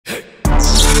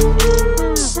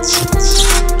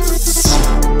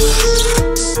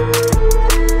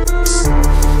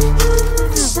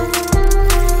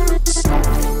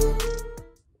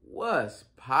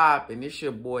poppin'? It's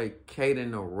your boy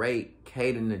Cahden the Rake,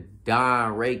 Cahden the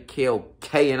Don, Rake Kill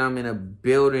K, and I'm in a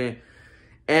building.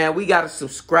 And we got a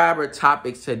subscriber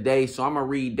topic today, so I'm gonna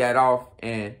read that off,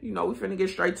 and we finna get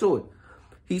straight to it.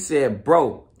 He said,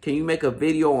 bro, can you make a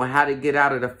video on how to get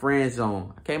out of the friend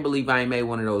zone? I can't believe I ain't made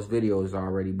one of those videos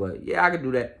already, but yeah, I can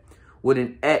do that. With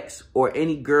an ex or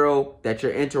any girl that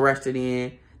you're interested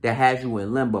in that has you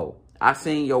in limbo. I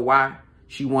seen your why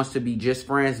she wants to be just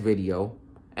friends video,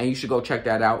 and you should go check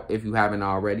that out if you haven't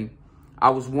already. I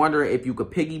was wondering if you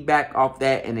could piggyback off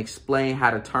that and explain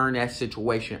how to turn that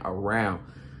situation around.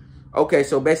 Okay,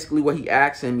 so basically what he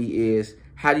asking me is,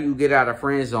 how do you get out of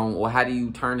friend zone, or how do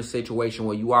you turn the situation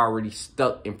where you already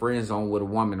stuck in friend zone with a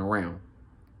woman around?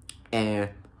 And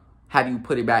how do you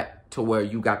put it back to where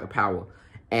you got the power?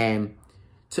 And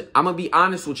I'm going to be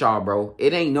honest with y'all, bro.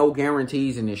 It ain't no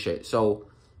guarantees in this shit. So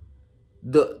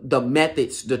the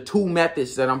methods, the two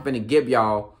methods that I'm finna give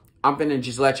y'all, I'm finna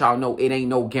just let y'all know it ain't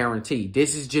no guarantee.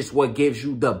 This is just what gives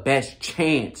you the best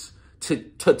chance to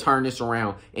turn this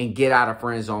around and get out of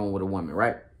friend zone with a woman,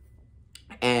 right?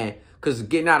 And because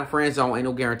getting out of friend zone ain't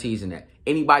no guarantees in that.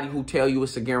 Anybody who tell you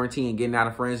it's a guarantee in getting out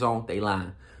of friend zone, they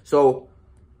lying. So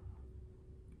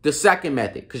the second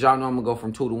method, because y'all know I'm going to go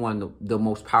from 2 to 1, the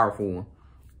most powerful one,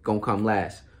 going to come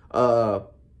last.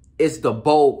 It's the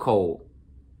bold code.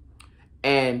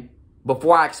 And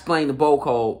before I explain the bold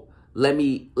code, let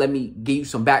me give you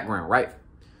some background, right?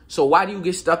 So why do you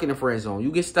get stuck in the friend zone?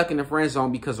 You get stuck in the friend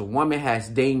zone because a woman has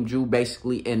deemed you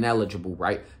basically ineligible,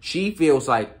 right? She feels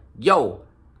like, yo,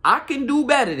 I can do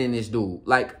better than this dude.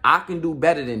 Like, I can do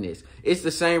better than this. It's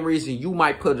the same reason you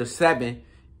might put a 7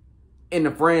 in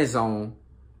the friend zone,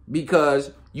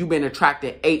 because you've been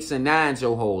attracting 8s and 9s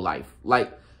your whole life.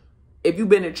 Like, if you've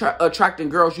been attracting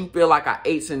girls, you feel like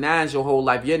 8s and 9s your whole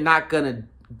life, you're not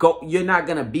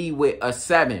gonna be with a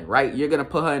 7, right? You're gonna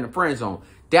put her in the friend zone.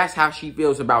 That's how she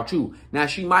feels about you. Now,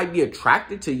 she might be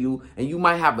attracted to you, and you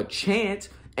might have a chance,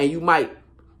 and you might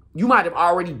have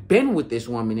already been with this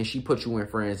woman and she put you in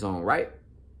friend zone, right?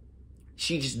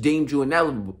 She just deemed you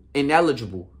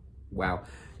ineligible. Wow.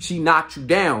 She knocked you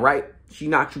down, right? She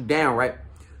knocked you down, right?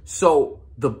 So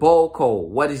the bold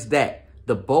code, what is that?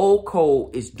 The bold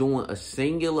code is doing a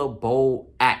singular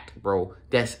bold act, bro,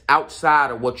 that's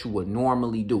outside of what you would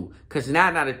normally do. Because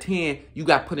 9 out of 10, you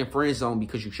got put in friend zone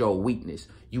because you showed weakness.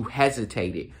 You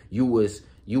hesitated. You was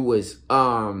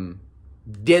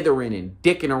dithering and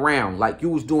dicking around. Like, you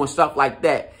was doing stuff like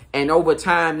that. And over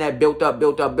time, that built up.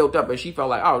 And she felt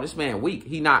like, oh, this man weak.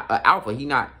 He not an alpha. He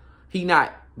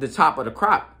not the top of the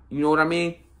crop. You know what I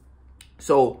mean?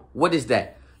 So what is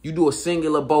that? You do a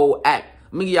singular bold act.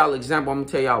 Let me give y'all an example. I'm going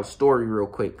to tell y'all a story real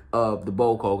quick of the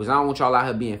bold code, because I don't want y'all out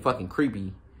here being fucking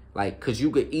creepy. Like, because you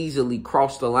could easily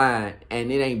cross the line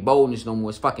and it ain't boldness no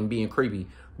more. It's fucking being creepy.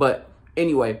 But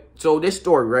anyway, so this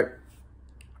story, right?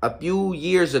 A few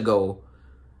years ago,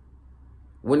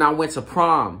 when I went to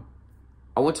prom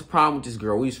with this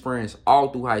girl. We was friends all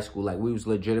through high school. Like, we was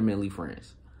legitimately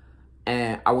friends.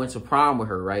 And I went to prom with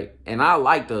her, right? And I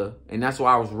liked her. And that's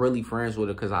why I was really friends with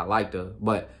her, because I liked her.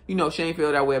 But, she ain't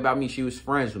feel that way about me. She was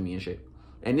friends with me and shit.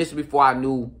 And this is before I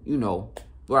knew,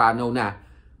 what I know now.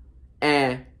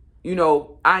 And,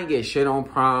 I ain't get shit on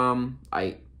prom.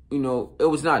 Like, it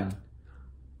was nothing.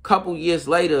 Couple years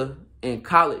later in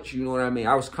college, you know what I mean?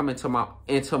 I was coming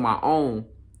into my own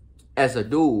as a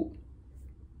dude.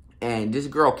 And this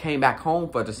girl came back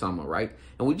home for the summer, right?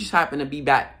 And we just happened to be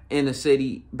back in the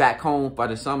city, back home for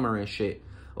the summer and shit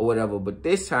or whatever. But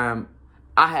this time,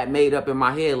 I had made up in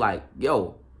my head like,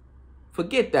 yo,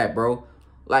 forget that, bro.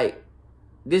 Like,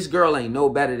 this girl ain't no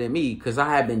better than me, because I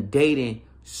had been dating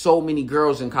so many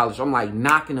girls in college. I'm like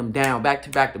knocking them down back to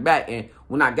back to back. And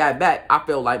when I got back, I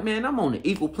felt like, man, I'm on an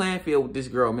equal playing field with this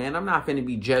girl, man. I'm not finna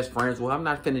be just friends with her. I'm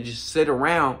not finna just sit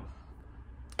around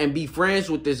and be friends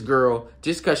with this girl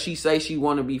just because she say she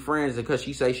want to be friends, and because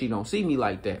she say she don't see me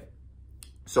like that.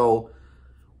 So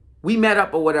we met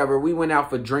up or whatever. We went out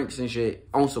for drinks and shit,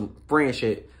 on some friend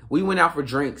shit. We went out for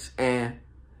drinks, and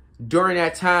during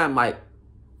that time, like,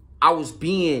 I was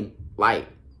being like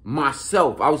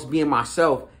myself. I was being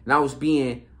myself, and I was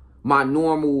being my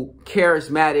normal,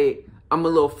 charismatic, I'm a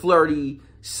little flirty,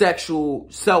 sexual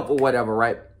self or whatever,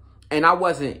 right? And I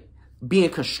wasn't being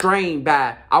constrained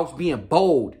by, I was being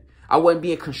bold. I wasn't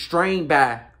being constrained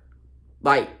by,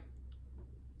 like,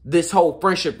 this whole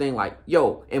friendship thing. Like,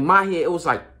 yo, in my head, it was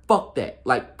like, fuck that.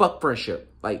 Like, fuck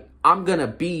friendship. Like, I'm gonna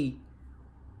be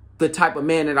the type of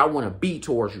man that I want to be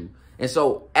towards you. And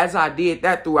so, as I did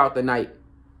that throughout the night,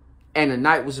 and the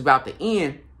night was about to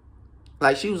end,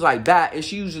 like, she was like that. And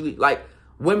she usually, like,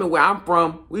 women where I'm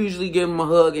from, we usually give them a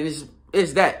hug, and it's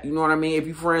it's that. You know what I mean? If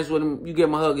you friends with him, you give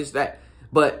him a hug, it's that.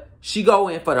 But she go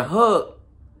in for the hug,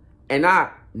 and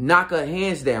I knock her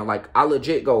hands down. Like, I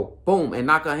legit go, boom, and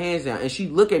knock her hands down. And she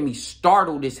look at me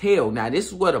startled as hell. Now, this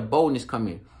is where the boldness come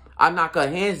in. I knock her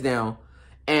hands down,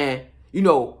 and, you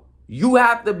know, you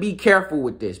have to be careful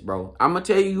with this, bro. I'm going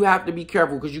to tell you, you have to be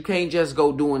careful because you can't just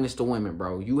go doing this to women,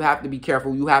 bro. You have to be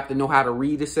careful. You have to know how to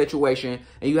read the situation,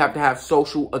 and you have to have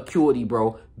social acuity,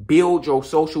 bro. Build your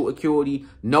social acuity.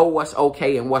 Know what's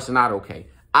okay and what's not okay.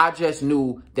 I just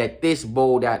knew that this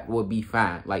bold that would be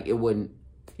fine. Like, it wouldn't,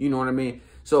 you know what I mean?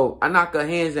 So I knock her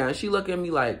hands down. She look at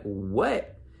me like,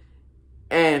 what?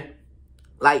 And,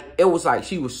 like, it was like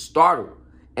she was startled.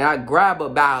 And I grab her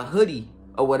by a hoodie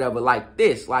or whatever, like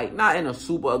this, like not in a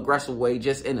super aggressive way,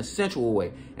 just in a sensual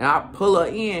way. And I pull her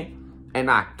in and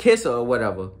I kiss her or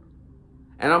whatever.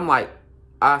 And I'm like,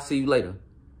 I'll see you later.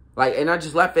 Like, and I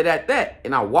just left it at that.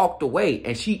 And I walked away,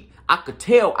 and I could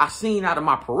tell, I seen out of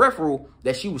my peripheral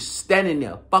that she was standing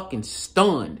there fucking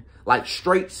stunned, like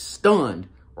straight stunned,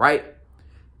 right?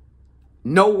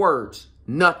 No words,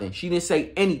 nothing. She didn't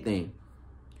say anything.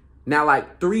 Now,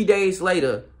 like 3 days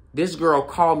later, this girl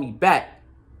called me back.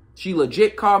 She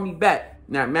legit called me back.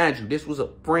 Now, mind you, this was a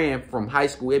friend from high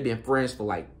school. We'd been friends for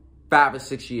like 5 or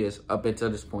 6 years up until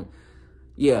this point.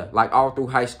 Yeah, like all through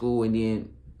high school and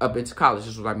then up into college.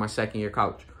 This was like my second year of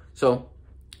college. So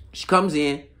she comes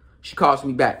in, she calls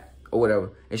me back or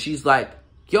whatever. And she's like,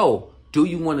 yo, do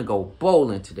you want to go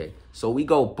bowling today? So we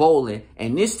go bowling,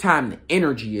 and this time the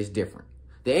energy is different.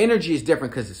 The energy is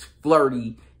different because it's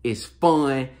flirty, it's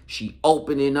fun, she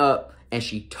opening up, and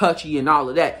she touchy and all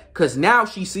of that. Because now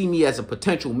she see me as a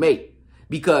potential mate.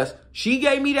 Because she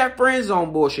gave me that friend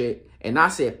zone bullshit. And I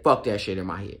said, fuck that shit in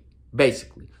my head.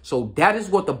 Basically. So that is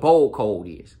what the bold code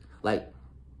is. Like,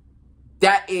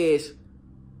 that is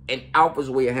an alpha's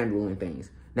way of handling things.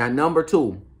 Now, number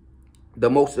 2, the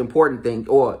most important thing,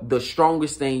 or the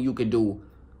strongest thing you could do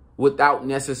without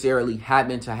necessarily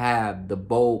having to have the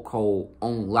bold code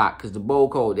on lock. Because the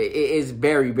bold code is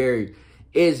very, very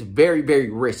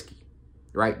risky.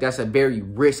 Right? That's a very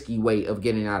risky way of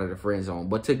getting out of the friend zone.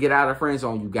 But to get out of the friend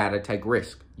zone, you got to take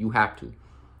risk. You have to.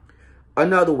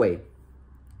 Another way,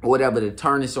 whatever, to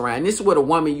turn this around. And this is what a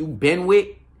woman you've been with,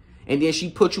 and then she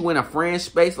put you in a friend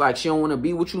space like she don't want to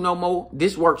be with you no more.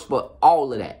 This works for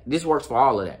all of that. This works for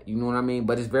all of that. You know what I mean?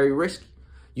 But it's very risky.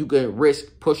 You can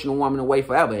risk pushing a woman away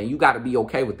forever, and you got to be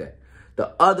okay with that.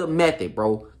 The other method,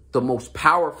 bro, the most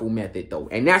powerful method, though,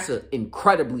 and that's an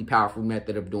incredibly powerful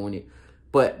method of doing it.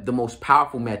 But the most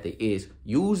powerful method is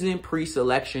using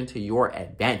pre-selection to your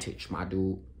advantage, my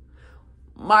dude.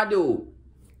 My dude,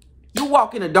 you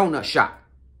walk in a donut shop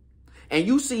and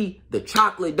you see the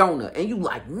chocolate donut and you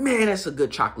like, man, that's a good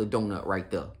chocolate donut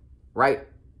right there, right?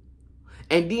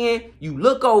 And then you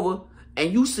look over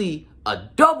and you see a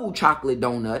double chocolate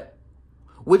donut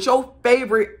with your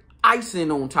favorite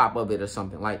icing on top of it or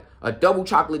something. Like a double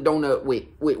chocolate donut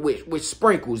with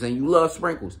sprinkles, and you love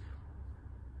sprinkles.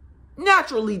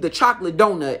 Naturally, the chocolate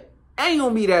donut ain't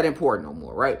gonna be that important no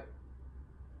more, right?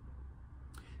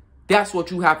 That's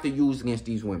what you have to use against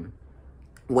these women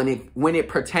when it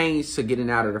pertains to getting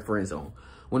out of the friend zone.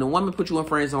 When a woman puts you in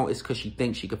friend zone, it's because she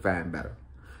thinks she could find better.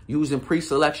 Using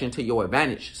pre-selection to your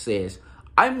advantage says,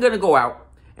 I'm gonna go out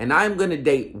and I'm gonna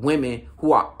date women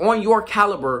who are on your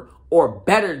caliber or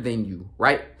better than you,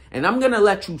 right? And I'm gonna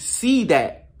let you see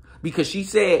that because she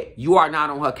said you are not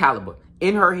on her caliber.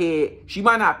 In her head, she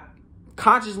might not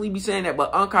consciously be saying that,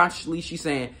 but unconsciously she's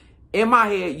saying, in my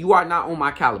head, you are not on my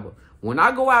caliber. When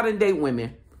I go out and date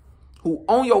women who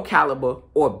on your caliber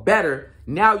or better,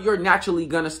 now you're naturally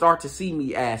going to start to see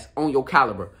me as on your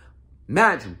caliber.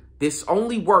 Mind you, this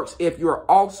only works if you're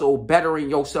also bettering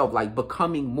yourself, like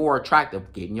becoming more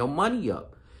attractive, getting your money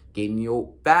up, getting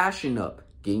your fashion up,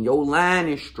 getting your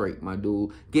lining straight, my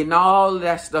dude, getting all of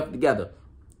that stuff together.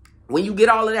 When you get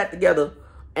all of that together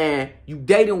and you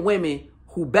dating women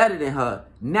who better than her,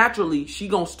 naturally, she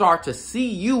gonna start to see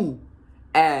you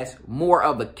as more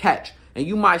of a catch. And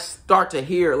you might start to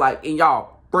hear, like, in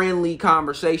y'all friendly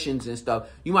conversations and stuff,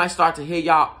 you might start to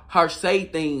hear her say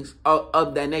things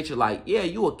of that nature, like, yeah,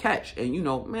 you a catch. And, you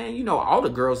know, man, you know, all the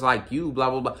girls like you, blah,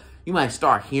 blah, blah. You might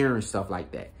start hearing stuff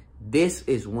like that. This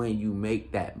is when you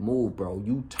make that move, bro.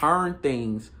 You turn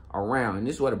things around. And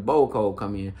this is where the bold code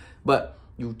come in. But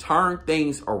you turn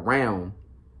things around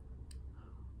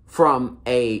from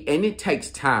and it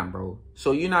takes time, bro.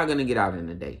 So you're not going to get out in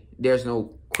a day. There's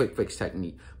no quick fix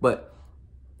technique. But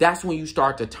that's when you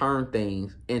start to turn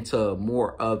things into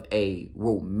more of a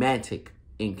romantic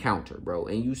encounter, bro.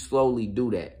 And you slowly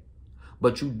do that.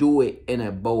 But you do it in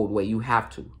a bold way. You have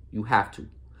to. You have to.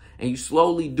 And you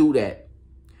slowly do that.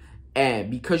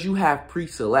 And because you have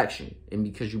pre-selection and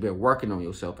because you've been working on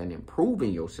yourself and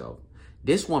improving yourself,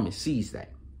 this woman sees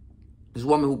that. This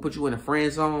woman who put you in a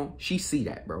friend zone, she see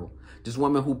that, bro. This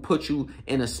woman who put you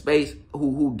in a space,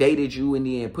 who dated you in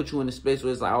the end, put you in a space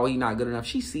where it's like, oh, he not good enough.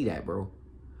 She see that, bro.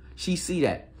 She see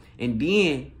that. And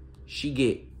then she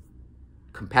get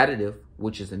competitive,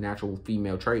 which is a natural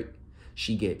female trait.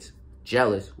 She gets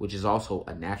jealous, which is also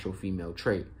a natural female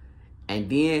trait. And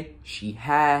then she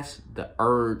has the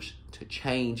urge to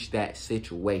change that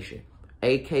situation,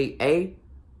 AKA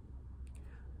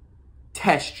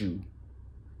test you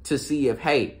to see if,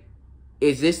 hey,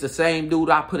 is this the same dude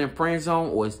I put in friend zone,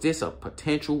 or is this a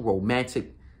potential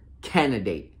romantic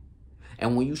candidate?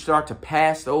 And when you start to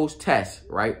pass those tests,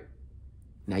 right?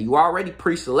 Now, you already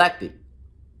pre-selected.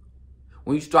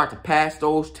 When you start to pass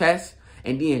those tests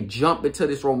and then jump into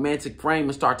this romantic frame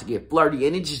and start to get flirty,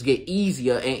 and it just get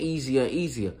easier and easier and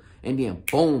easier. And then,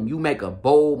 boom, you make a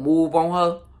bold move on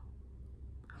her.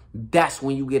 That's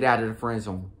when you get out of the friend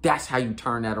zone. That's how you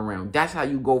turn that around. That's how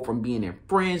you go from being in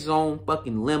friend zone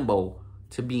fucking limbo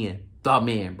to being the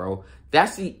man, bro.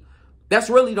 That's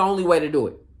really the only way to do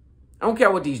it. I don't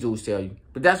care what these dudes tell you,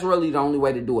 but that's really the only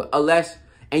way to do it.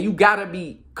 And you gotta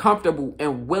be comfortable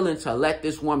and willing to let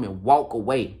this woman walk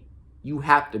away. You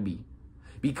have to be.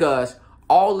 Because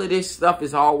all of this stuff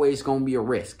is always gonna be a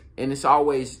risk. And it's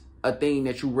always a thing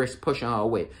that you risk pushing her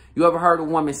away. You ever heard a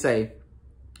woman say,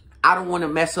 I don't want to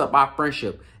mess up our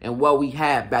friendship and what we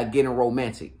have by getting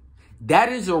romantic? That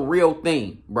is a real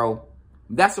thing, bro.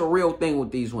 That's a real thing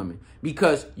with these women.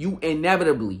 Because you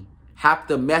inevitably have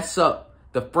to mess up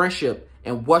the friendship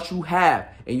and what you have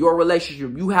in your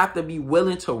relationship. You have to be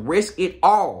willing to risk it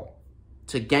all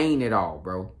to gain it all,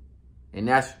 bro. And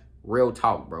that's real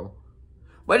talk, bro.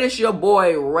 But it's your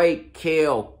boy,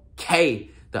 Raquel K,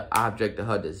 the object of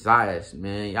her desires,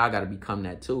 man. Y'all got to become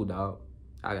that too, dog.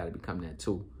 Y'all got to become that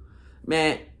too.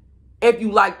 Man, if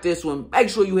you like this one, make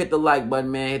sure you hit the like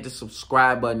button, man. Hit the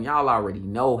subscribe button. Y'all already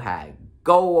know how it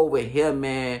go over here,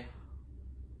 man.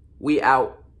 We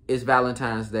out. It's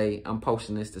Valentine's Day. I'm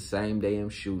posting this the same day I'm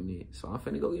shooting it. So I'm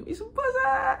finna go get me some pussy.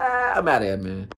 I'm out of here, man.